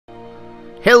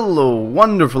Hello,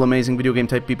 wonderful, amazing video game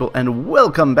type people, and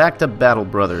welcome back to Battle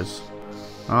Brothers.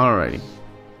 Alrighty.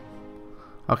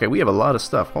 Okay, we have a lot of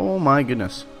stuff. Oh my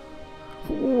goodness.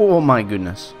 Oh my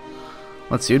goodness.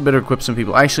 Let's see, we'd better equip some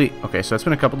people. Actually, okay, so it's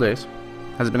been a couple days.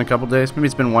 Has it been a couple days? Maybe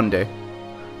it's been 1 day.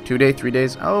 2 days, 3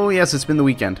 days? Oh yes, it's been the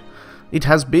weekend. It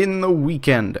has been the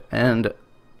weekend, and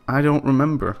I don't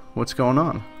remember what's going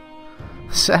on.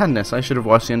 Sadness. I should have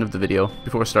watched the end of the video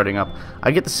before starting up.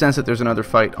 I get the sense that there's another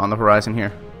fight on the horizon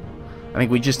here. I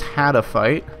think we just had a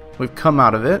fight. We've come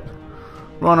out of it.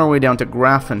 We're on our way down to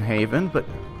Grafenhaven, but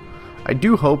I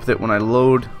do hope that when I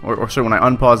load, or sorry, when I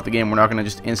unpause the game, we're not going to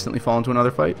just instantly fall into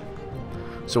another fight.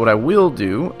 So what I will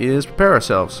do is prepare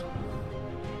ourselves.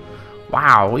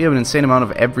 Wow, we have an insane amount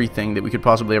of everything that we could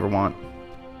possibly ever want.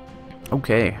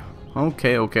 Okay.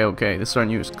 This is our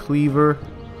newest cleaver.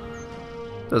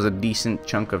 Does a decent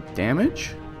chunk of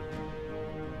damage.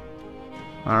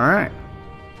 Alright.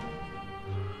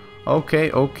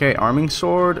 Okay. Arming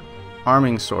sword.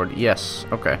 Yes,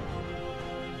 okay.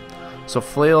 So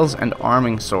flails and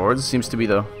arming swords seems to be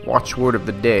the watchword of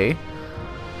the day.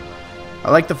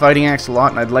 I like the fighting axe a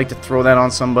lot, and I'd like to throw that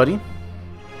on somebody.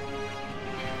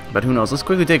 But who knows? Let's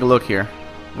quickly take a look here.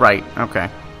 Right, okay.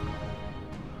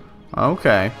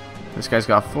 Okay. This guy's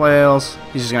got flails.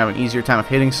 He's just going to have an easier time of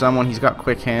hitting someone. He's got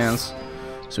quick hands,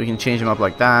 so we can change him up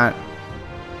like that.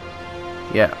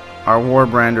 Yeah, our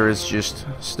Warbrander is just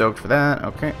stoked for that.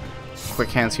 Okay. Quick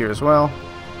hands here as well.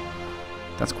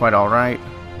 That's quite alright.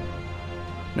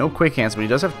 No quick hands, but he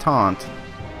does have taunt.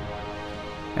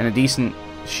 And a decent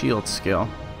shield skill.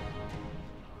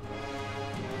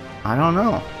 I don't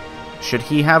know. Should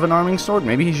he have an arming sword?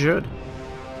 Maybe he should.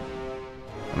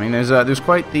 I mean, there's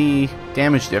quite the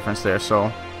damage difference there,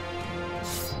 so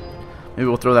maybe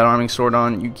we'll throw that arming sword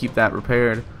on. You keep that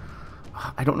repaired.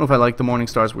 I don't know if I like the Morning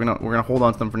Stars. We're gonna hold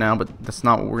on to them for now, but that's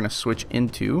not what we're gonna switch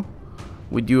into.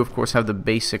 We do, of course, have the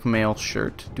basic mail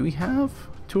shirt. Do we have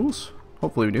tools?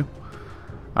 Hopefully we do.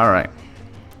 All right.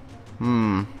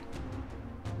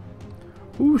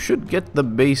 Who should get the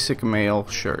basic mail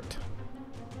shirt?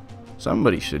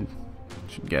 Somebody should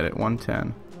get it.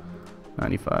 110,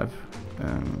 95.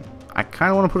 I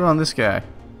kind of want to put it on this guy.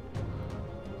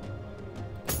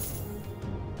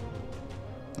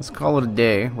 Let's call it a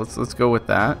day. Let's go with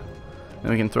that.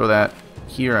 And we can throw that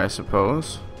here, I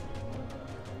suppose.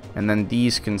 And then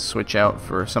these can switch out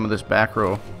for some of this back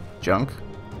row junk.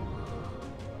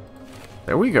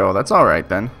 There we go. That's all right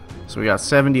then. So we got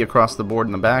 70 across the board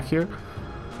in the back here.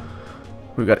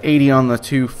 We've got 80 on the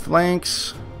two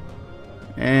flanks.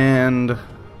 And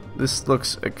this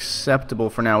looks acceptable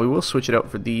for now. We will switch it out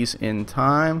for these in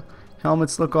time.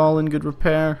 Helmets look all in good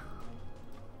repair.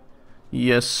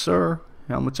 Yes, sir.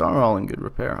 Helmets are all in good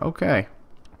repair. Okay.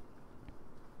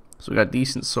 So we got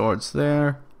decent swords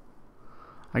there.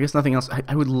 I guess nothing else.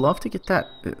 I would love to get that,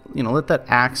 let that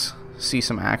axe see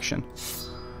some action.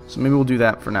 So maybe we'll do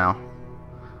that for now.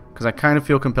 Because I kind of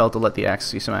feel compelled to let the axe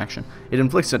see some action. It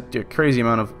inflicts a crazy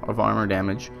amount of armor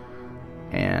damage.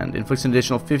 And inflicts an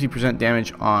additional 50%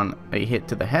 damage on a hit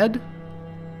to the head.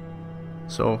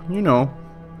 So, you know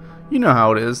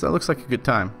how it is. That looks like a good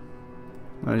time.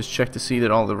 I just check to see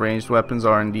that all the ranged weapons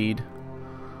are indeed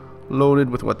loaded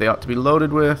with what they ought to be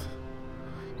loaded with.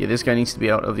 Yeah, this guy needs to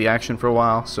be out of the action for a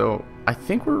while, so I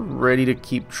think we're ready to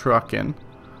keep trucking.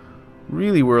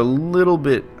 Really, we're a little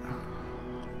bit...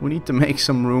 We need to make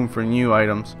some room for new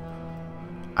items.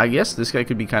 I guess this guy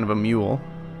could be kind of a mule.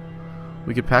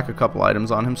 We could pack a couple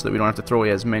items on him so that we don't have to throw away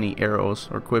as many arrows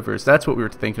or quivers. That's what we were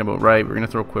thinking about, right? We're going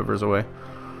to throw quivers away.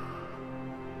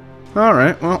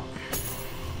 Alright, well.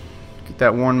 Get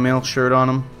that worn mail shirt on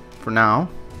him for now.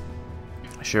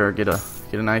 Sure, get a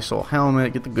nice old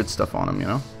helmet. Get the good stuff on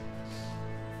him,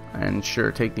 And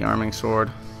sure, take the arming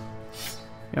sword.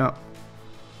 Yep.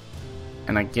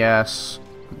 And I guess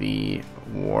the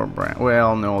Warbrand.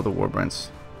 Well, no, the Warbrand's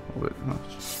a little bit... Oh,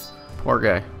 poor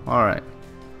guy. Alright.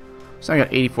 So I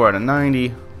got 84 out of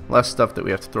 90. Less stuff that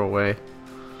we have to throw away.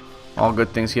 All good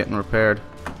things getting repaired.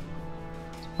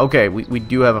 Okay, we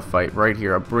do have a fight right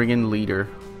here. A brigand leader.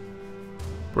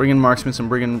 Brigand marksmen, some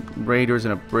brigand raiders,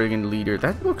 and a brigand leader.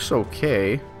 That looks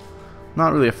okay.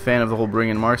 Not really a fan of the whole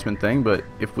brigand marksman thing, but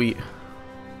if we...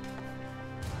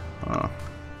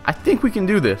 I think we can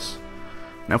do this.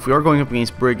 Now, if we are going up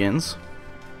against brigands...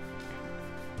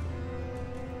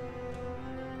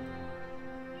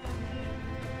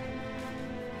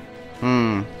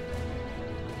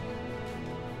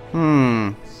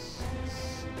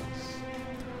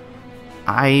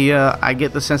 I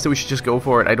get the sense that we should just go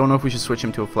for it. I don't know if we should switch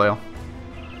him to a flail.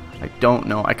 I don't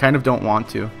know. I kind of don't want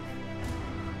to.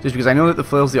 Just because I know that the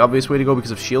flail's the obvious way to go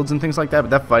because of shields and things like that,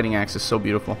 but that fighting axe is so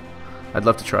beautiful. I'd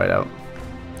love to try it out.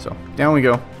 So, down we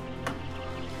go.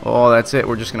 Oh, that's it.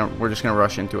 We're just gonna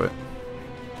rush into it.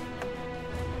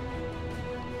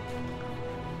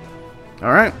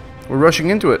 Alright, we're rushing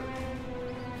into it.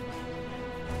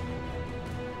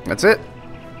 That's it.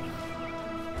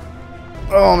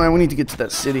 Oh man, we need to get to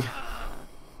that city.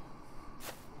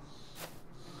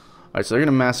 Alright, so they're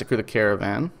gonna massacre the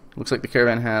caravan. Looks like the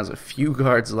caravan has a few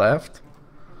guards left.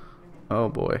 Oh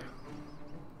boy.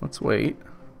 Let's wait.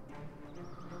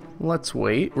 Let's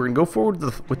wait. We're gonna go forward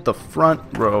with the front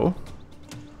row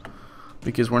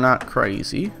because we're not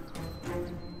crazy.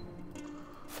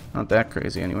 Not that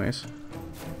crazy, anyways.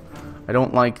 I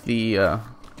don't like the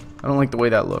way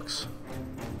that looks.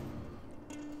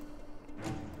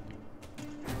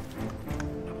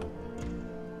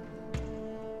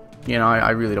 You know, I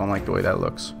really don't like the way that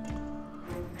looks.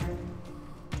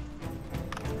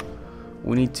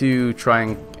 We need to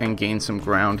try and gain some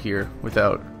ground here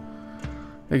without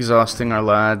exhausting our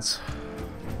lads.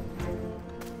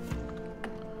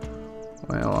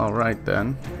 Well, alright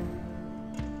then.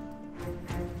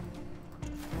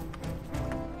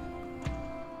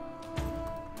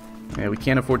 Yeah, we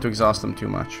can't afford to exhaust them too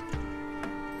much.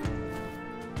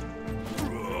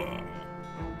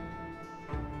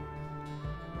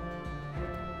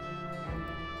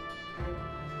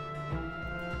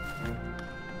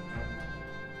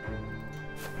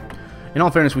 In all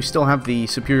fairness, we still have the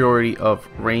superiority of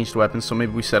ranged weapons, so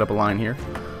maybe we set up a line here.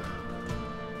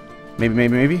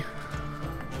 Maybe.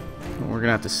 We're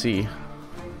gonna have to see.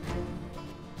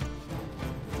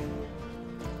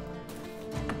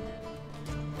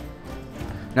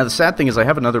 Now the sad thing is I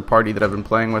have another party that I've been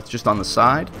playing with just on the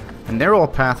side, and they're all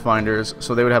Pathfinders,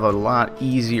 so they would have a lot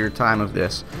easier time of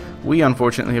this. We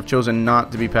unfortunately have chosen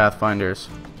not to be Pathfinders,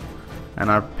 and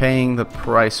are paying the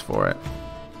price for it.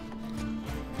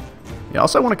 Yeah,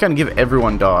 also I want to kind of give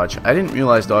everyone dodge. I didn't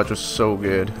realize dodge was so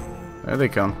good. There they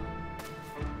come.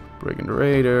 Brigand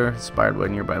Raider, inspired by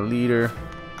nearby leader.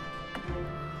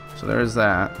 So there's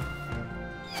that.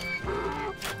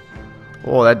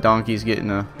 Oh, that donkey's getting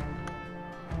a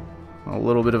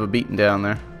little bit of a beating down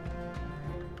there.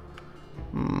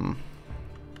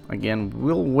 Again,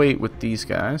 we'll wait with these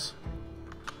guys.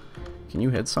 Can you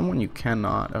hit someone? You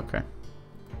cannot. Okay.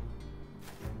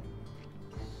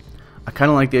 I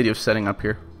kind of like the idea of setting up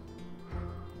here.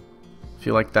 I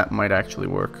feel like that might actually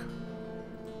work.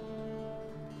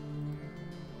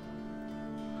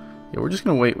 Yeah, we're just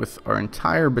going to wait with our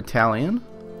entire battalion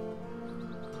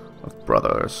of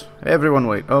brothers. Everyone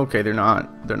wait. Okay, they're not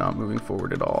moving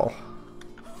forward at all.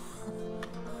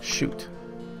 Shoot.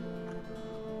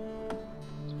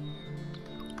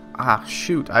 Ah,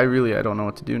 shoot. I don't know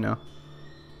what to do now.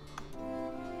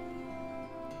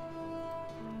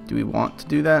 Do we want to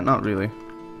do that? Not really.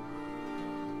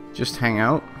 Just hang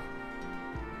out?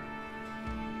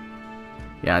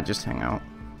 Yeah, just hang out.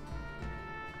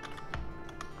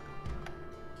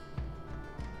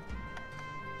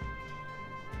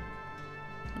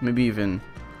 Maybe even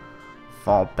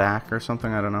fall back or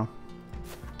something, I don't know.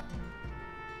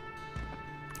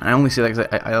 I only say that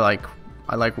because I like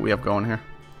what we have going here.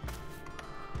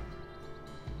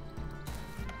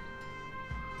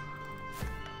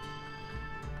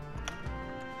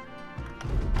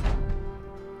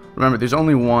 Remember, there's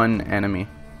only one enemy,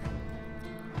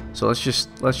 so let's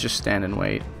just stand and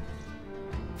wait.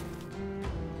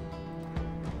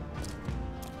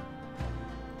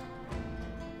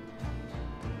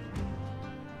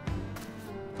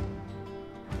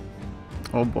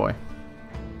 Oh boy.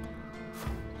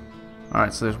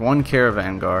 Alright, so there's one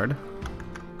caravan guard.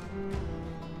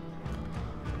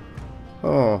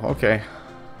 Oh, okay.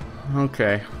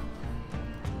 Okay.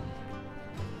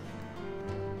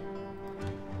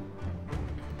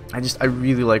 I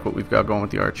really like what we've got going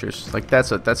with the archers. Like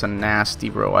that's a nasty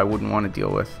row I wouldn't want to deal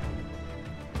with.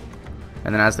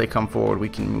 And then as they come forward, we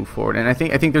can move forward. And I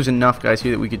think there's enough guys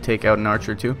here that we could take out an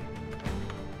archer too.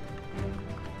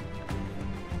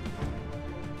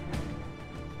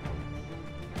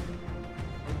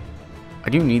 I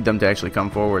do need them to actually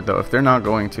come forward though. If they're not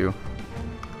going to,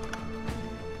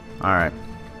 all right.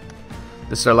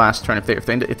 This is our last turn. If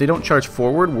they don't charge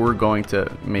forward, we're going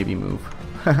to maybe move.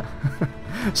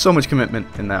 So much commitment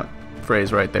in that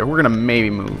phrase right there. We're gonna maybe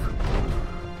move.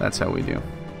 That's how we do.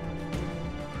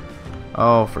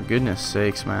 Oh, for goodness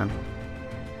sakes, man.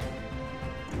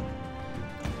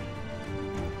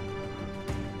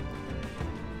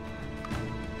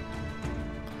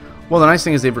 Well, the nice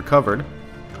thing is they've recovered.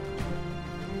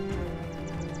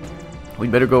 We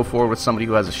better go forward with somebody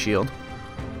who has a shield.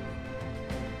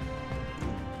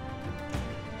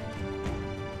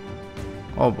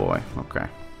 Oh boy, okay.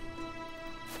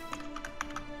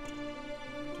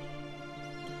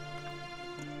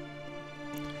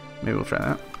 Maybe we'll try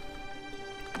that.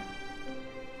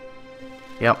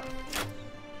 Yep.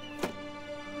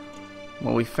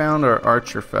 Well, we found our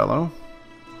archer fellow.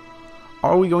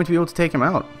 Are we going to be able to take him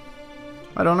out?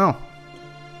 I don't know.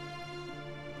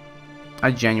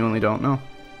 I genuinely don't know.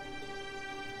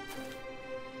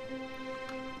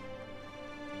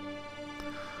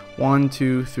 One,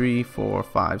 two, three, four,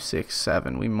 five, six,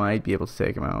 seven. We might be able to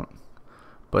take him out.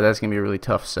 But that's going to be a really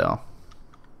tough sell.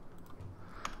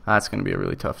 That's going to be a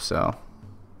really tough sell.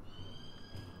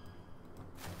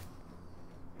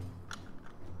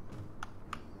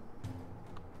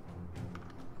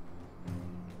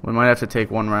 We might have to take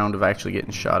one round of actually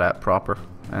getting shot at proper,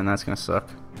 and that's going to suck.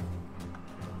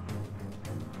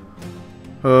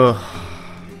 Ugh.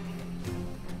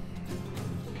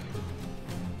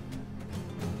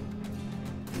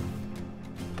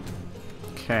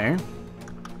 Okay.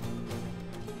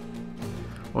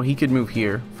 Well, he could move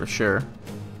here for sure.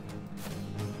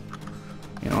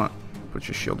 You know what? Put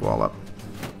your shield wall up.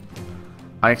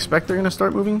 I expect they're going to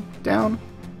start moving down.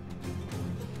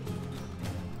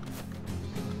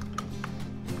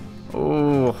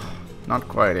 Oh, not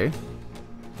quite, eh?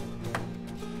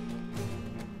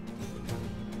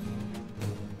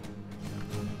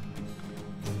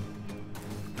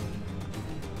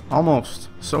 Almost.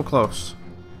 So close.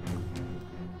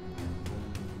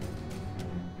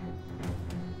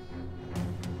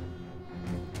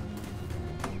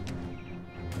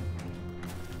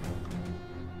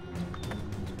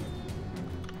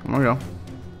 There we go.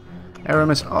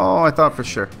 Aramis. Oh, I thought for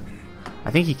sure.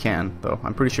 I think he can, though.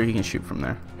 I'm pretty sure he can shoot from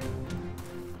there.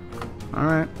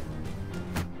 Alright.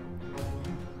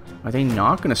 Are they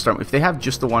not going to start? If they have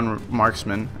just the one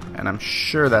marksman, and I'm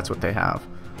sure that's what they have,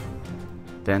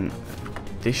 then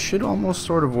this should almost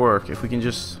sort of work if we can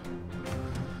just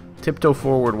tiptoe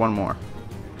forward one more.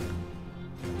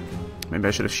 Maybe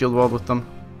I should have shield walled with them.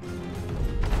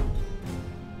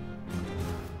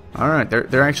 Alright,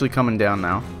 they're actually coming down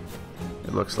now.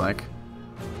 It looks like.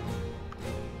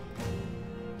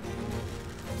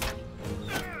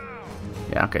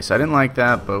 Yeah, okay, so I didn't like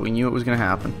that, but we knew it was going to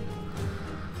happen.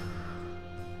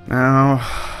 Now,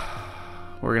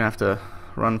 we're going to have to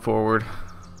run forward.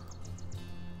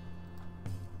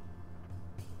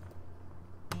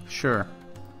 Sure.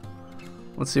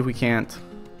 Let's see if we can't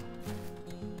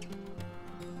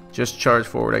just charge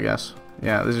forward, I guess.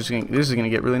 Yeah, this is going to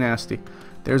get really nasty.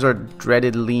 There's our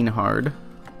dreaded lean hard.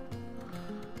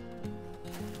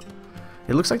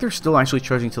 It looks like they're still actually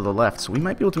charging to the left, so we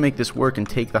might be able to make this work and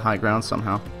take the high ground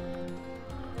somehow.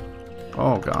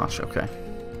 Oh gosh, okay.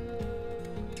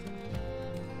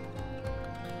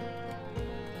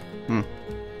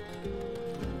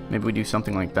 Maybe we do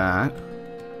something like that.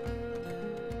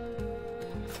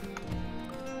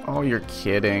 Oh, you're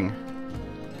kidding.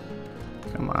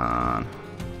 Come on.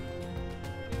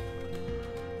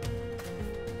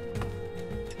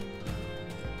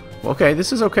 Okay,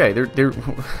 this is okay. They're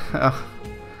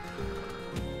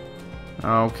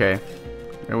okay.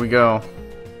 There we go.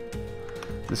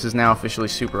 This is now officially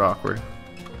super awkward.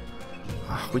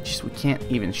 We can't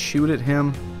even shoot at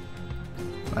him.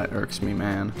 That irks me,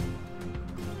 man.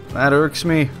 That irks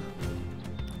me.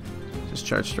 Just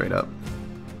charge straight up.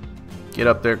 Get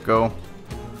up there, go.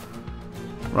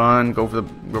 Run, go for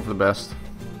the best.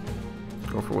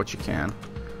 Go for what you can.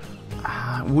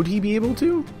 Would he be able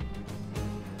to?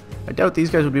 I doubt these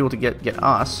guys would be able to get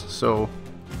us, so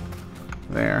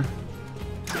there.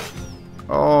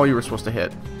 Oh, you were supposed to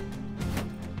hit.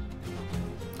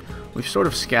 We've sort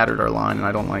of scattered our line, and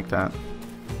I don't like that.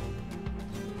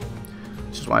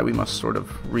 Which is why we must sort of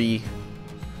regain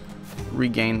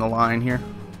the line here.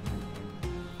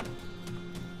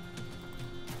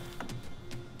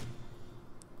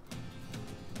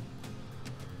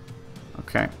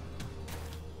 Okay.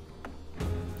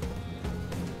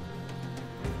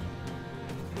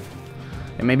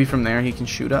 And maybe from there he can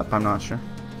shoot up, I'm not sure.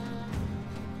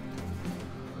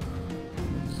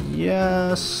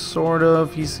 Yes, sort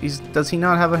of. Does he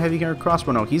not have a heavier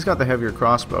crossbow? No, he's got the heavier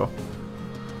crossbow.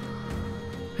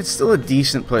 It's still a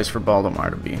decent place for Baldemar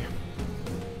to be.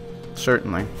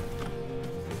 Certainly.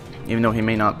 Even though he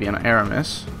may not be an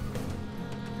Aramis.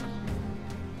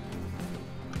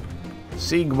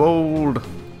 Siegwold!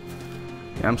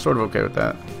 Yeah, I'm sort of okay with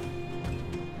that.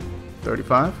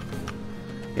 35?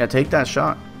 Yeah, take that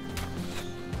shot.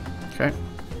 Okay.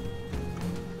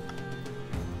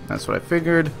 That's what I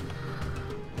figured.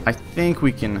 I think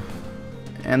we can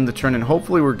end the turn, and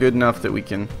hopefully we're good enough that we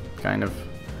can kind of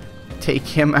take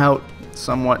him out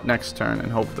somewhat next turn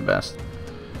and hope the best.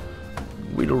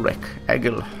 will wreck.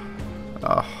 Eggle.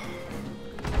 Oh.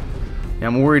 Yeah,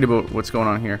 I'm worried about what's going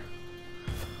on here.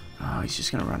 Oh, he's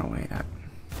just gonna run away.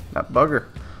 That bugger.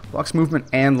 Blocks movement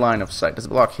and line of sight. Does it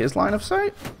block his line of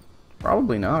sight?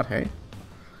 Probably not, hey?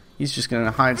 He's just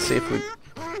gonna hide safely.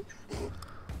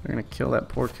 They're gonna kill that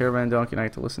poor caravan donkey and I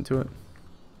get to listen to it.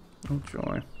 Oh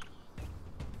joy.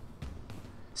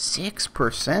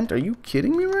 6%? Are you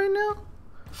kidding me right now?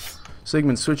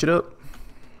 Sigmund, switch it up.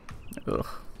 Ugh.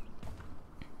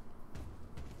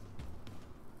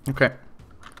 Okay.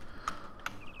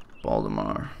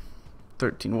 Baldemar.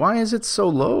 13. Why is it so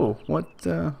low? What,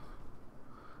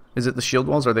 is it the shield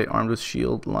walls? Are they armed with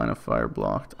shield? Line of fire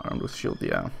blocked. Armed with shield,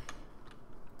 yeah.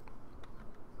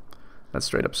 That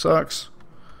straight up sucks.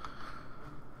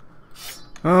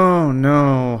 Oh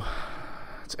no.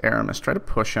 It's Aramis. Try to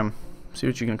push him. See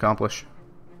what you can accomplish.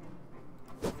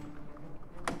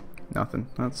 Nothing.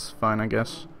 That's fine, I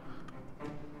guess.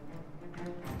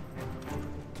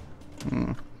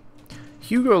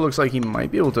 Hugo looks like he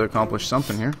might be able to accomplish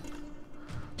something here.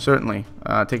 Certainly.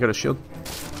 Take out a shield.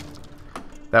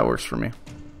 That works for me.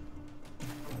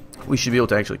 We should be able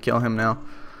to actually kill him now.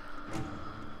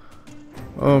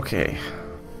 Okay.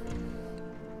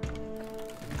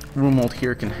 Rumold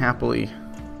here can happily,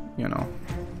 you know,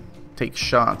 take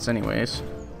shots anyways.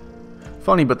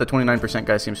 Funny, but the 29%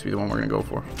 guy seems to be the one we're going to go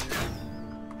for.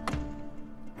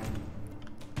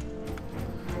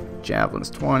 Javelins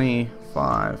 20,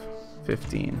 5,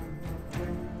 15.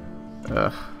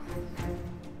 Ugh.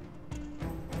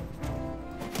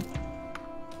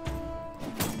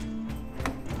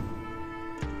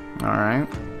 Alright.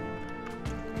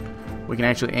 We can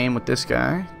actually aim with this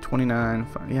guy. 29,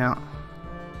 5, yeah.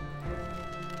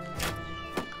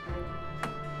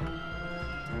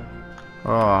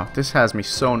 Oh, this has me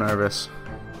so nervous.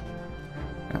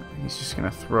 Yeah, he's just gonna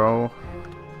throw.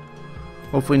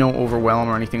 Hopefully no overwhelm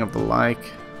or anything of the like.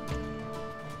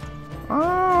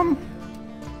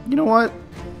 You know what?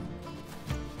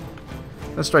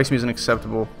 That strikes me as an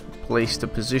acceptable place to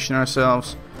position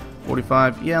ourselves.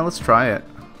 45, yeah, let's try it.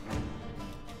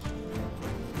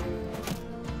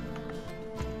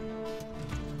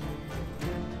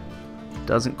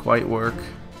 Doesn't quite work.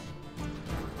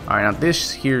 Alright, now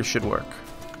this here should work.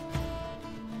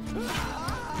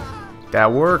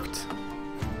 That worked.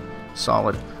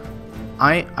 Solid.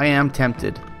 I am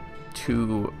tempted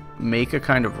to make a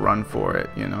kind of run for it,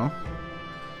 you know?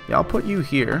 Yeah, I'll put you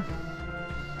here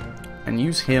and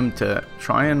use him to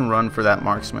try and run for that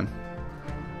marksman.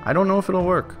 I don't know if it'll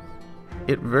work.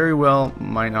 It very well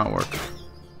might not work.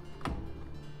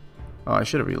 Oh, I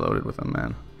should have reloaded with him,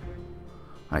 man.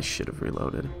 I should have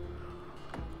reloaded.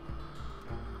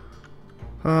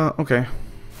 Okay.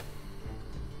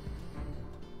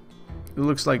 It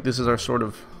looks like this is our sort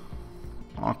of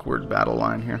awkward battle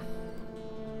line here.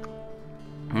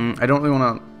 I don't really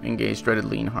want to engage Dreaded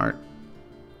Leanheart.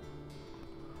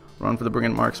 Run for the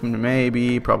Brigand Marksman,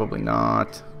 maybe, probably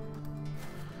not.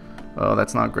 Oh,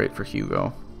 that's not great for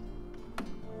Hugo.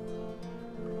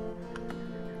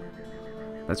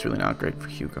 That's really not great for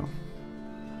Hugo.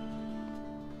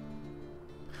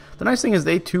 The nice thing is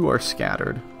they too are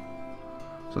scattered.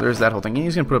 So there's that whole thing. And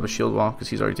he's going to put up a shield wall because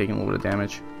he's already taken a little bit of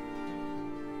damage.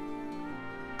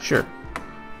 Sure.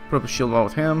 Put up a shield wall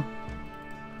with him.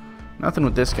 Nothing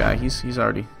with this guy. He's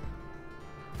already...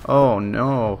 Oh,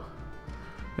 no.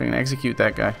 They're going to execute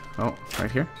that guy. Oh,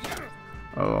 right here.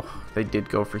 Oh, they did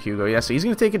go for Hugo. Yeah, so he's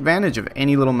going to take advantage of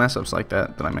any little mess-ups like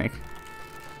that I make.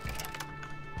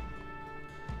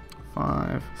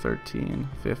 5, 13,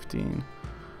 15.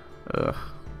 Ugh.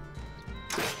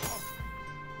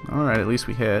 Alright, at least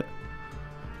we hit.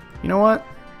 You know what?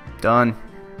 Done.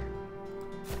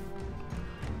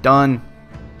 Done.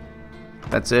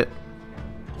 That's it.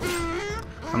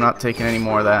 I'm not taking any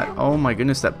more of that. Oh my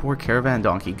goodness, that poor caravan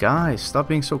donkey. Guys, stop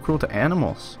being so cruel to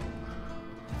animals.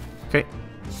 Okay.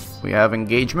 We have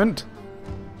engagement.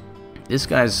 This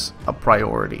guy's a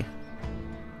priority.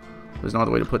 There's no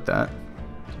other way to put that.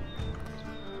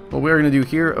 What we're going to do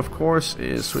here, of course,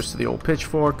 is switch to the old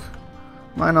pitchfork.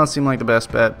 Might not seem like the best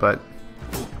bet, but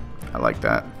I like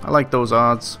that. I like those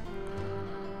odds.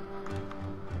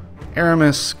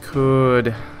 Aramis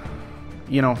could,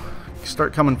 you know,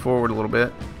 start coming forward a little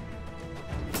bit.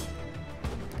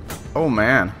 Oh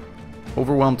man.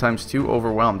 Overwhelm times 2,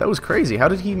 overwhelm. That was crazy. How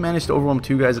did he manage to overwhelm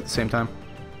 2 guys at the same time?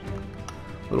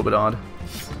 A little bit odd.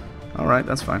 Alright,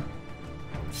 that's fine.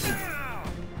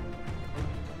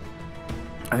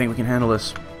 I think we can handle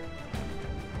this.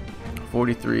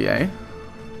 43, eh?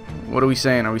 What are we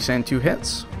saying? Are we saying 2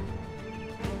 hits?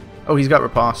 Oh, he's got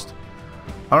riposte.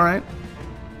 Alright.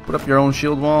 Put up your own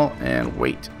shield wall and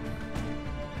wait.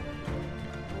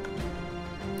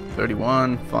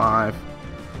 31, 5.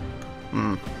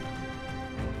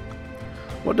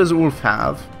 What does Ulf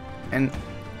have? And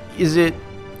is it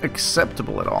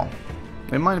acceptable at all?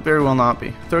 It might very well not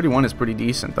be. 31 is pretty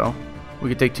decent, though. We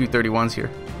could take 2 31s here.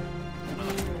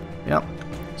 Yep.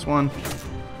 This one.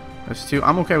 There's 2.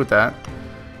 I'm okay with that.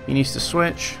 He needs to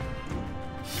switch.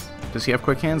 Does he have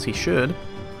quick hands? He should.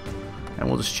 And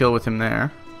we'll just chill with him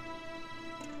there.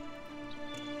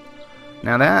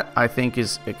 Now that, I think,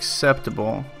 is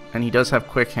acceptable. And he does have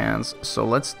quick hands, so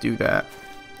let's do that.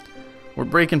 We're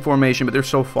breaking formation, but they're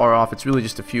so far off. It's really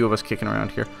just a few of us kicking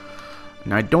around here.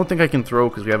 And I don't think I can throw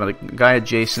because we have a guy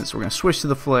adjacent, so we're going to switch to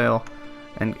the flail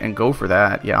and go for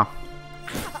that, yeah.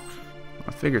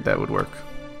 I figured that would work.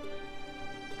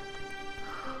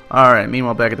 Alright,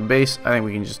 meanwhile back at the base, I think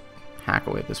we can just hack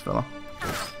away at this fella.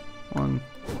 1.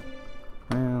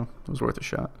 Well, it was worth a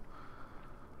shot.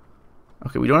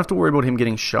 Okay, we don't have to worry about him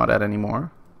getting shot at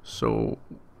anymore. So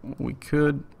we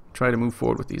could try to move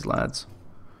forward with these lads.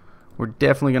 We're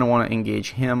definitely going to want to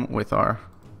engage him with our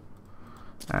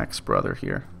axe brother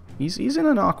here. He's in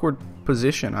an awkward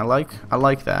position. I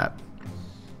like that.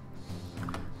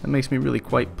 That makes me really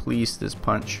quite pleased, this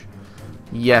punch.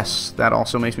 Yes, that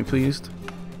also makes me pleased.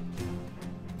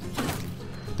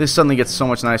 This suddenly gets so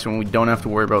much nicer when we don't have to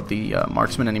worry about the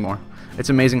marksman anymore. It's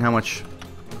amazing how much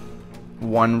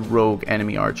one rogue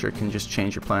enemy archer can just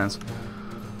change your plans.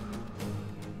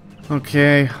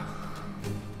 Okay.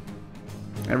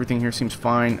 Everything here seems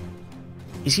fine.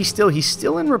 Is he still? He's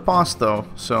still in riposte though,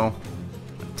 so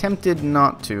tempted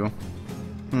not to.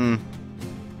 I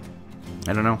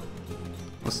don't know.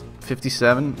 Let's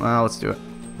 57. Well, let's do it.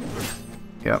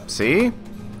 Yep. See?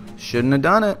 Shouldn't have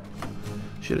done it.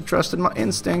 Should have trusted my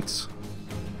instincts.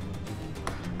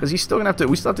 Because he's still gonna have to.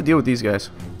 We still have to deal with these guys.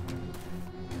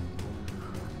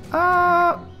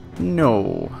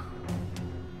 No.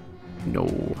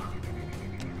 No.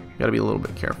 Gotta be a little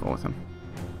bit careful with him.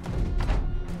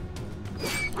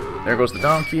 There goes the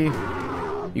donkey.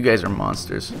 You guys are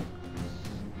monsters.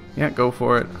 Yeah, go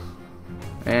for it.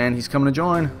 And he's coming to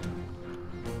join.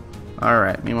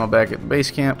 Alright, meanwhile back at the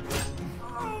base camp.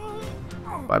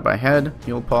 Bye-bye head.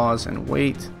 He'll pause and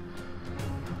wait.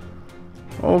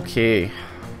 Okay.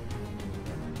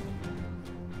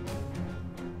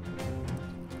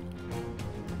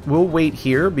 We'll wait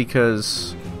here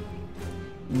because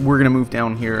we're going to move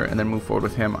down here and then move forward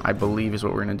with him, I believe is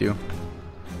what we're going to do.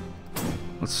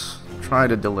 Let's try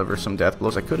to deliver some death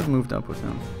blows. I could have moved up with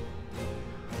him.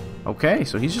 Okay,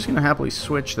 so he's just going to happily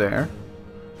switch there.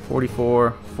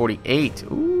 44, 48.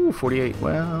 Ooh, 48.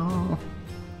 Well,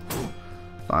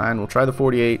 fine. We'll try the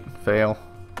 48. Fail.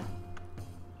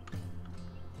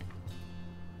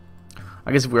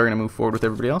 I guess if we are going to move forward with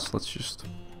everybody else, let's just...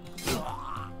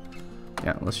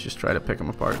 Yeah, let's just try to pick them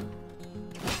apart.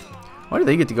 Why do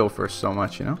they get to go first so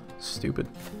much, you know? Stupid.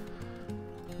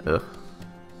 Ugh.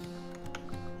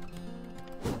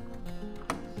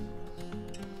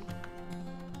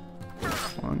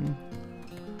 One.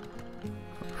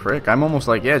 Frick, I'm almost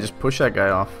like, yeah, just push that guy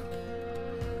off.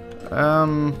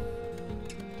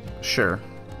 Sure.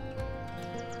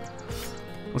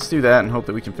 Let's do that and hope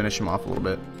that we can finish him off a little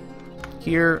bit.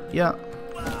 Here, yeah.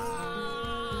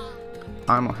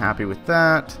 I'm happy with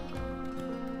that.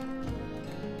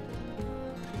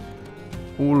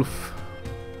 Wolf.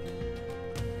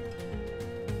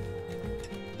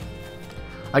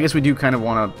 I guess we do kind of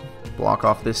want to block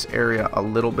off this area a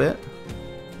little bit.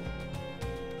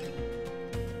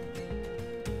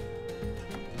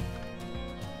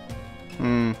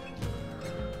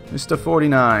 Mr.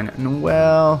 49.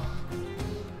 Well,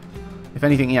 if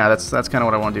anything, yeah, that's kind of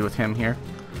what I want to do with him here.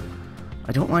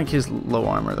 I don't like his low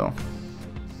armor though.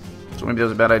 So maybe that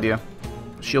was a bad idea.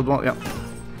 Shield won't, yeah.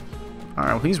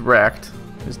 Alright, well he's wrecked.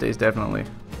 His day's definitely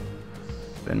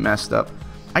been messed up.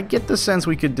 I get the sense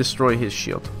we could destroy his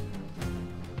shield.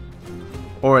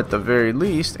 Or at the very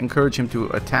least, encourage him to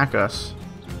attack us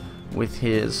with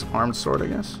his armed sword, I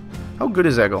guess. How good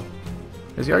is Egil?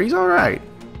 He's alright.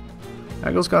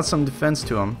 Egil's got some defense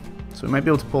to him, so we might be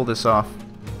able to pull this off.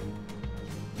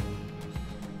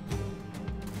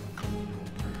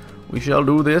 We shall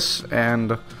do this,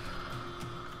 and...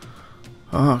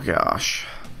 Oh gosh.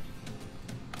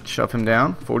 Shove him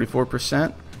down,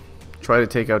 44%. Try to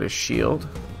take out his shield.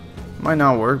 Might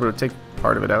not work, but it'll take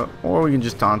part of it out. Or we can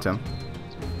just taunt him.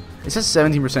 It says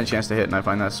 17% chance to hit, and I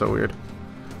find that so weird.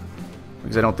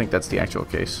 Because I don't think that's the actual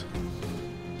case.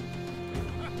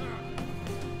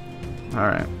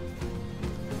 Alright.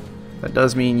 That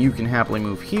does mean you can happily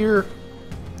move here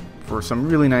for some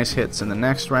really nice hits in the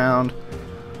next round.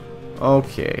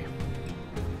 Okay.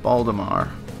 Baldemar.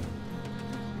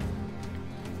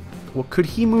 Well, could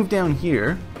he move down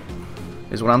here?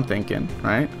 Is what I'm thinking,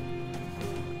 right?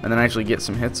 And then actually get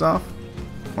some hits off?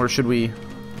 Or should we...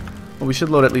 Well, we should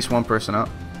load at least one person up.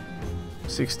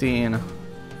 16,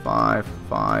 5,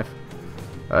 5.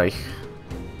 Ay.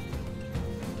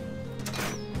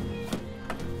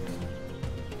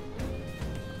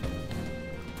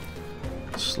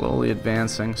 Slowly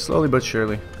advancing. Slowly but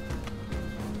surely.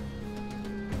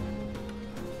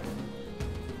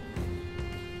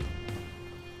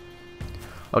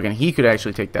 Okay, and he could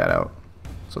actually take that out.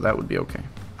 So that would be okay.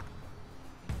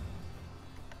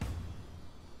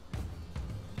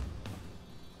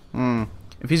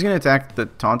 If he's going to attack the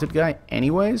taunted guy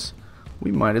anyways,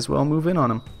 we might as well move in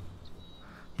on him.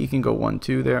 He can go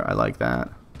 1-2 there. I like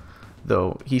that.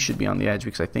 Though he should be on the edge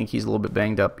because I think he's a little bit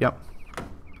banged up. Yep.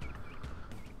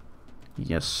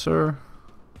 Yes, sir.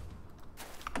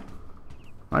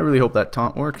 I really hope that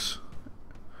taunt works.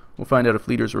 We'll find out if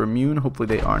leaders are immune. Hopefully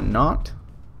they are not.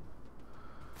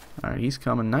 Alright, he's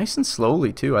coming nice and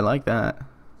slowly too. I like that.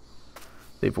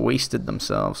 They've wasted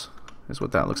themselves, is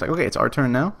what that looks like. Okay, it's our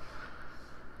turn now.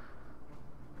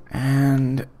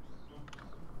 And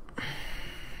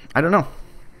I don't know.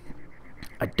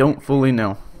 I don't fully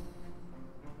know.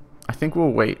 I think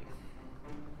we'll wait.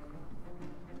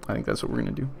 I think that's what we're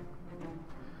gonna do.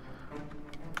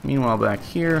 Meanwhile, back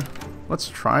here, let's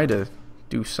try to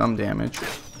do some damage.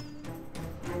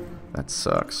 That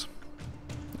sucks.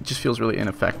 It just feels really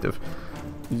ineffective.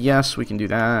 Yes, we can do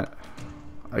that.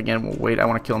 Again, we'll wait. I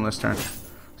want to kill him this turn. So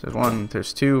there's 1,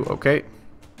 there's 2. Okay.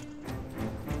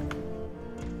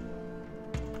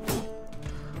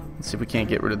 Let's see if we can't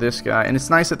get rid of this guy. And it's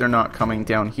nice that they're not coming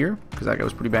down here, because that guy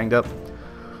was pretty banged up.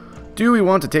 Do we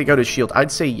want to take out his shield?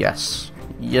 I'd say yes.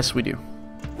 Yes, we do.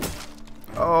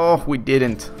 Oh, we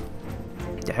didn't.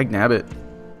 Dagnabbit.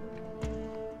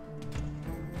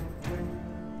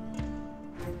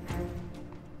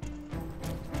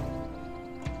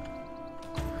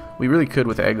 We really could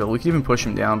with Eggle. We could even push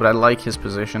him down, but I like his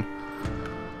position.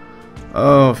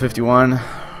 Oh, 51.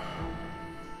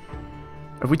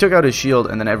 If we took out his shield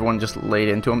and then everyone just laid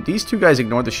into him. These two guys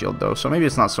ignored the shield, though, so maybe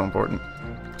it's not so important.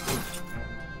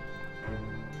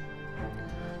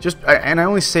 And I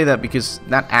only say that because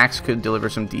that axe could deliver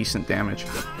some decent damage.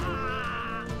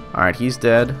 Alright, he's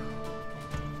dead.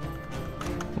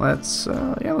 Let's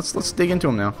dig into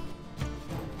him now.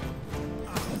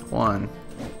 1,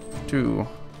 2.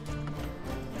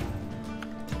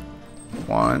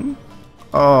 1.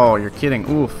 Oh, you're kidding.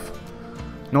 Oof.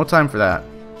 No time for that.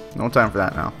 No time for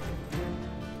that now.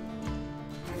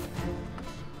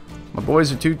 My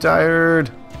boys are too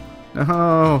tired.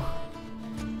 No.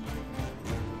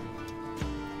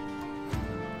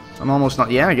 I'm almost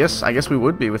not. Yeah, I guess we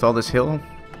would be with all this hill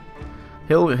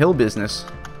business.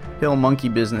 Hill monkey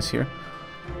business here.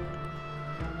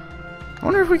 I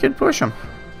wonder if we could push him.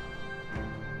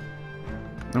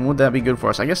 And would that be good for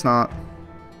us? I guess not.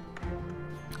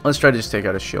 Let's try to just take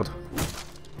out his shield.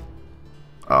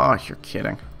 Oh, you're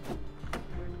kidding.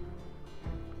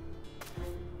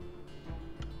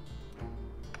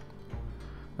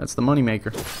 That's the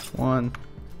moneymaker. 1,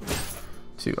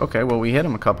 2. Okay, well, we hit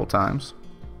him a couple times.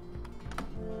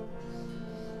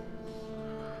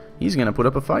 He's gonna put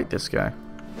up a fight, this guy.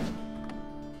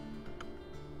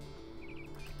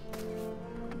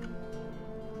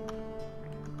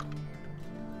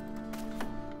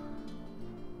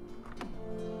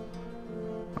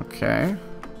 Okay.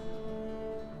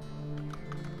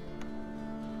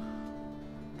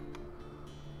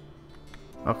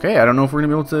 Okay, I don't know if we're gonna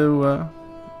be able to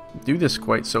do this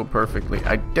quite so perfectly.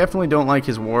 I definitely don't like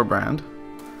his warbrand.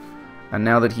 And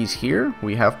now that he's here,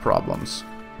 we have problems.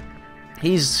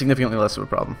 He's significantly less of a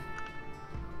problem.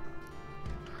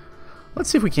 Let's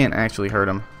see if we can't actually hurt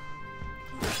him.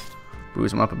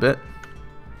 Bruise him up a bit.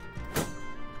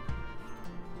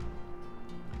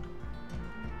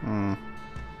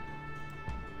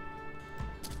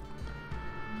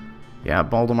 Yeah,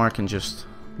 Baldemar can just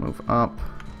move up.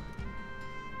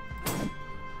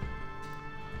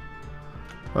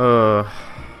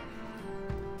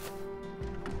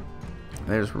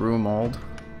 There's Rumold.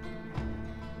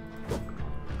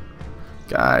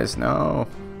 Guys, no.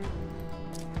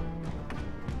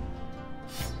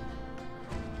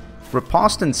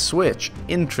 Riposte and switch.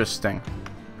 Interesting.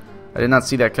 I did not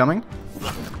see that coming.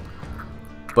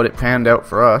 But it panned out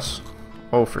for us.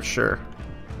 Oh, for sure.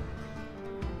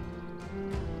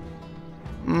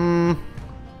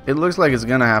 It looks like it's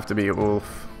gonna have to be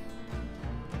Ulf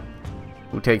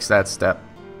who takes that step.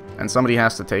 And somebody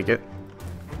has to take it.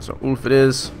 So Ulf it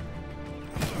is.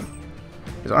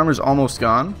 His armor's almost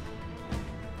gone.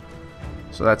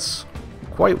 So that's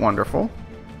quite wonderful.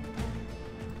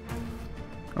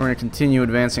 We're going to continue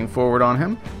advancing forward on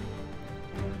him.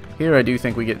 Here I do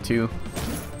think we get two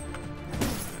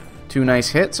nice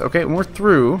hits. Okay, we're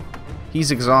through.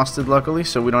 He's exhausted, luckily,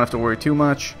 so we don't have to worry too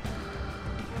much.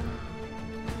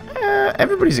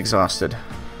 Everybody's exhausted.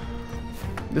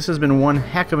 This has been one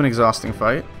heck of an exhausting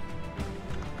fight.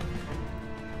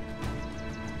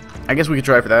 I guess we could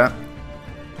try for that.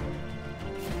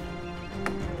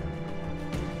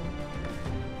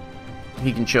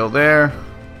 He can chill there.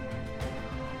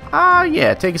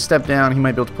 Yeah, take a step down. He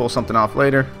might be able to pull something off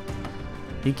later.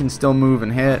 He can still move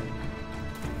and hit.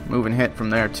 Move and hit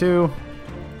from there, too.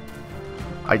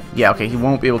 Yeah, okay, he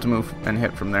won't be able to move and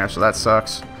hit from there, so that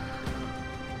sucks.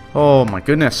 Oh, my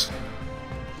goodness.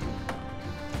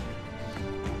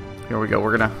 Here we go.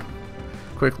 We're going to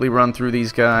quickly run through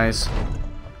these guys.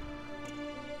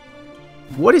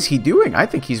 What is he doing? I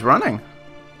think he's running.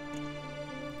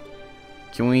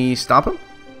 Can we stop him?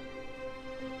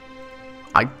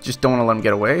 I just don't want to let him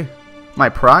get away. My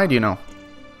pride, you know.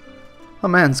 A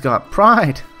man's got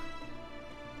pride.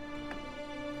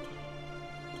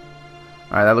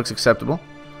 Alright, that looks acceptable.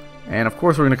 And of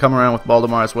course we're going to come around with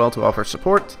Baldemar as well to offer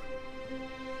support.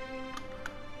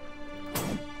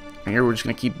 And here we're just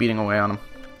going to keep beating away on him.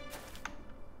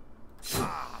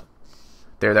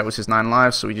 There, that was his 9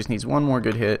 lives, so he just needs one more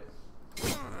good hit.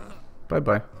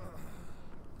 Bye-bye.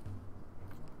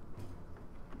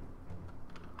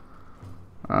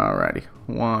 Alrighty,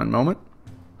 one moment.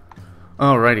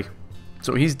 Alrighty,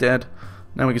 so he's dead.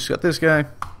 Now we just got this guy.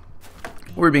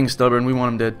 We're being stubborn, we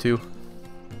want him dead too.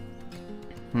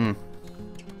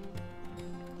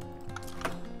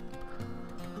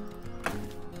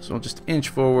 So we'll just inch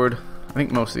forward. I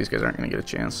think most of these guys aren't going to get a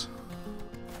chance.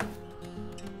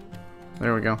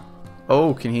 There we go.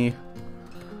 Oh, can he?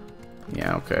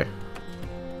 Yeah, okay.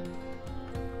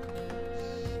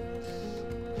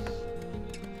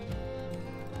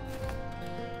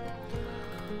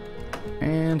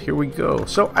 And here we go.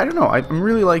 So I don't know. I'm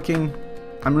really liking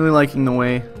the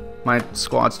way my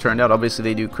squads turned out. Obviously,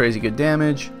 they do crazy good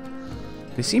damage.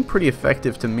 They seem pretty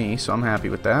effective to me, so I'm happy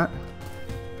with that.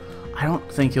 I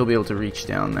don't think he'll be able to reach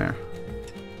down there.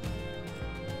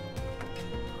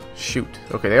 Shoot.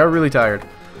 Okay, they are really tired.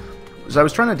 So I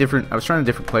was trying a different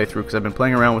playthrough because I've been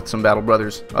playing around with some Battle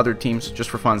Brothers, other teams, just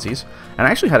for funsies, and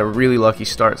I actually had a really lucky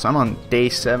start. So I'm on day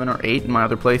 7 or 8 in my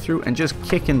other playthrough, and just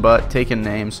kicking butt, taking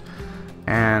names.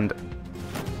 And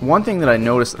one thing that I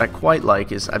noticed that I quite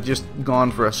like is I've just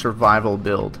gone for a survival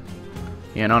build,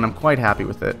 you know, and I'm quite happy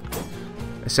with it.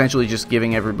 Essentially, just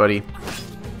giving everybody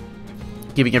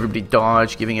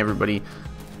dodge, giving everybody.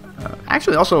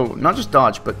 Actually, also not just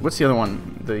dodge, but what's the other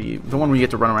one? The one where you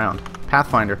get to run around,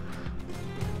 Pathfinder.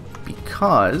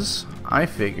 Because I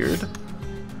figured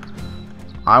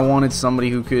I wanted somebody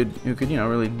who could you know,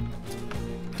 really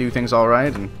do things all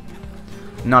right and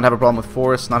not have a problem with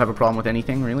forests, not have a problem with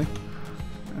anything really.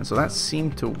 And so that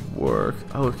seemed to work.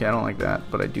 Oh, okay, I don't like that,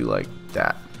 but I do like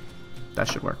that. That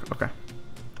should work. Okay.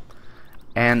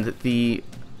 And the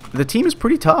team is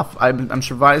pretty tough. I'm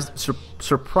surprised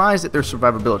at their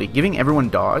survivability. Giving everyone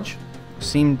dodge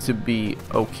seemed to be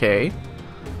okay.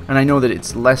 And I know that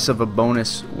it's less of a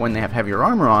bonus when they have heavier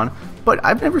armor on, but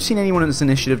I've never seen anyone in this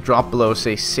initiative drop below,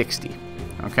 say, 60.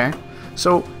 Okay?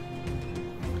 So,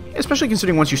 especially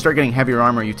considering once you start getting heavier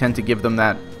armor, you tend to give them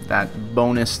that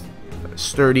bonus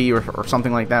sturdy or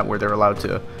something like that, where they're allowed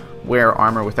to wear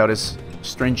armor without as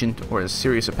stringent or as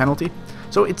serious a penalty.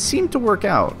 So it seemed to work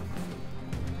out.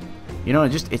 You know,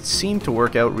 it seemed to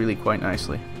work out really quite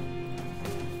nicely.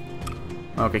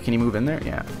 Okay, can you move in there?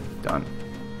 Yeah, done.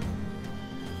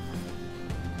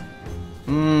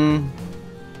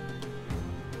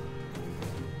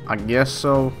 I guess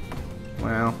so.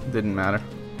 Well, didn't matter.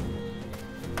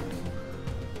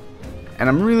 And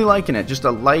I'm really liking it. Just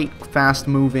a light,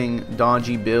 fast-moving,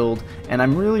 dodgy build. And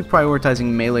I'm really prioritizing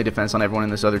melee defense on everyone in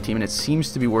this other team, and it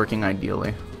seems to be working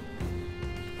ideally.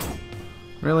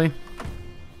 Really?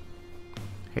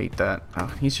 Hate that. Oh,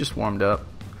 he's just warmed up.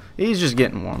 He's just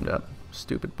getting warmed up.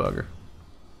 Stupid bugger.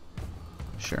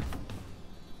 Sure.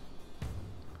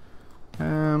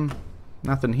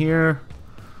 Nothing here.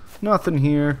 Nothing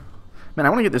here. Man, I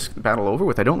want to get this battle over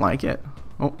with. I don't like it.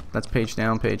 Oh, that's page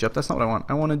down, page up. That's not what I want.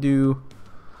 I want to do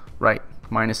right,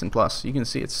 minus and plus. You can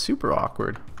see it's super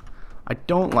awkward. I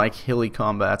don't like hilly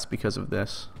combats because of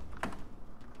this.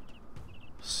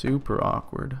 Super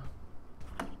awkward.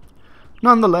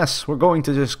 Nonetheless, we're going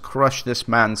to just crush this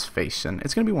man's face, and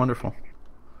it's going to be wonderful.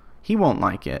 He won't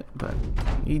like it, but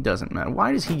he doesn't matter.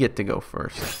 Why does he get to go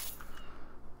first?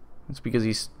 It's because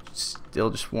he's still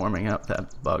just warming up,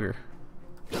 that bugger.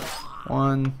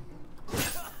 1,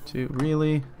 2,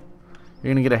 really?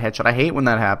 You're going to get a headshot. I hate when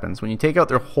that happens. When you take out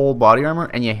their whole body armor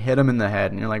and you hit them in the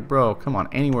head. And you're like, bro, come on.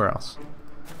 Anywhere else.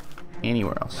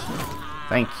 Anywhere else.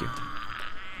 Thank you.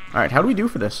 Alright, how do we do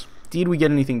for this? Did we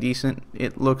get anything decent?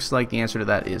 It looks like the answer to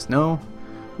that is no.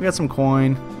 We got some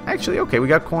coin. Actually, okay, we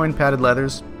got coin, padded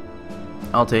leathers.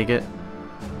 I'll take it.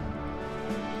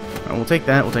 We'll take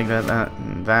that, we'll take that,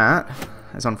 and that.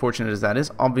 As unfortunate as that is,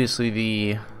 obviously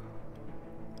the...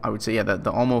 I would say, yeah,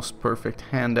 the almost perfect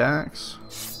hand axe.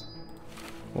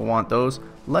 We'll want those.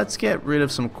 Let's get rid of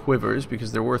some quivers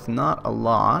because they're worth not a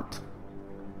lot.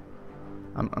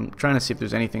 I'm trying to see if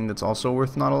there's anything that's also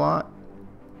worth not a lot.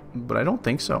 But I don't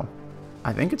think so.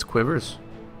 I think it's quivers.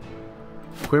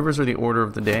 Quivers are the order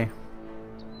of the day.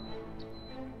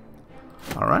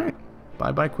 Alright.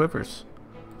 Bye-bye quivers.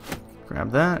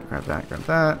 Grab that, grab that, grab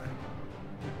that.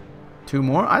 2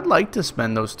 more? I'd like to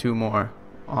spend those 2 more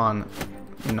on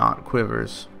not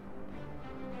quivers.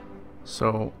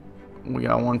 So, we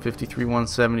got 153,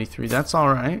 173. That's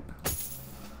alright.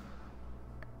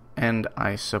 And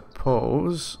I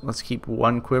suppose, let's keep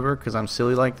 1 quiver because I'm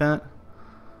silly like that.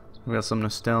 We got some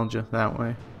nostalgia that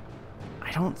way.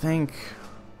 I don't think...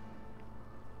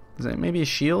 Is that maybe a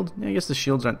shield? Yeah, I guess the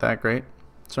shields aren't that great.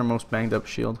 It's our most banged up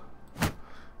shield.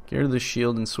 Get rid of the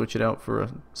shield and switch it out for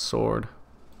a sword.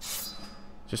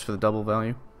 Just for the double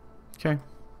value. Okay.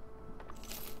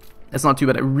 That's not too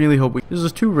bad. I really hope we... There's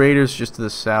those 2 raiders just to the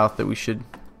south that we should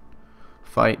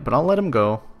fight. But I'll let them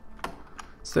go.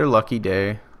 It's their lucky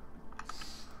day.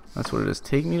 That's what it is.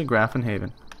 Take me to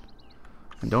Grafenhaven.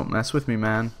 And don't mess with me,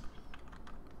 man.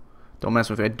 Don't mess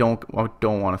with me. I don't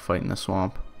want to fight in the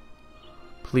swamp.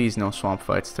 Please, no swamp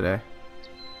fights today.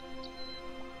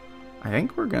 I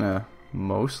think we're gonna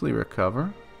mostly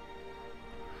recover.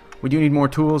 We do need more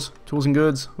tools. Tools and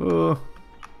goods. Ugh.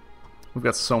 We've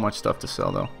got so much stuff to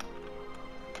sell, though.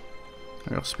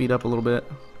 I'll speed up a little bit.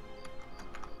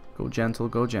 Go gentle,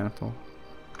 go gentle.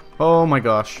 Oh my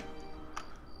gosh.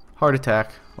 Heart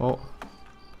attack. Oh.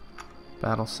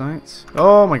 Battle sights.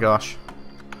 Oh my gosh.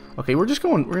 Okay, we're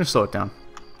gonna slow it down.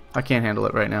 I can't handle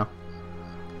it right now.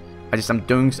 I'm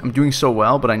doing so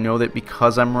well, but I know that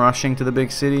because I'm rushing to the big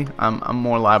city, I'm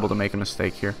more liable to make a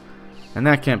mistake here. And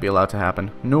that can't be allowed to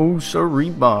happen. No siree,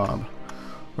 Bob.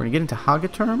 We're gonna get into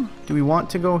Hagaterm? Do we want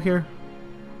to go here?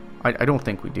 I don't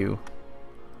think we do.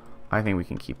 I think we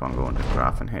can keep on going to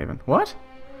Grafenhaven. What?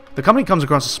 The company comes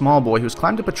across a small boy who has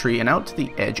climbed up a tree and out to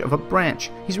the edge of a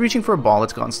branch. He's reaching for a ball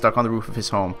that's gotten stuck on the roof of his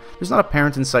home. There's not a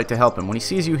parent in sight to help him. When he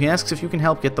sees you, he asks if you can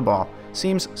help get the ball.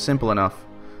 Seems simple enough.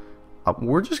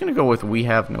 We're just going to go with we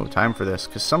have no time for this,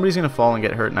 because somebody's going to fall and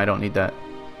get hurt, and I don't need that.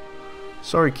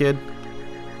 Sorry, kid.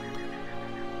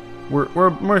 We're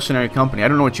a mercenary company. I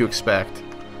don't know what you expect.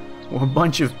 We're a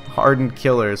bunch of hardened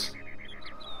killers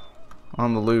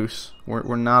on the loose.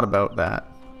 We're not about that.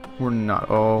 We're not.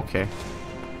 Oh, okay.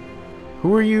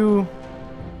 Who are you?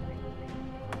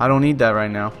 I don't need that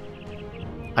right now.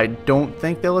 I don't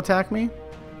think they'll attack me.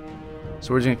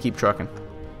 So we're just going to keep trucking.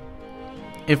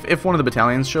 If one of the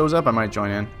battalions shows up, I might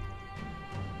join in.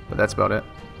 But that's about it.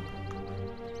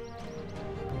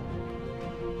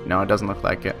 No, it doesn't look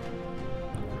like it.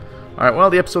 Alright, well,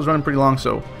 the episode's running pretty long,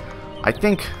 so I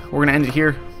think we're going to end it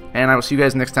here. And I will see you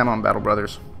guys next time on Battle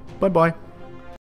Brothers. Bye-bye.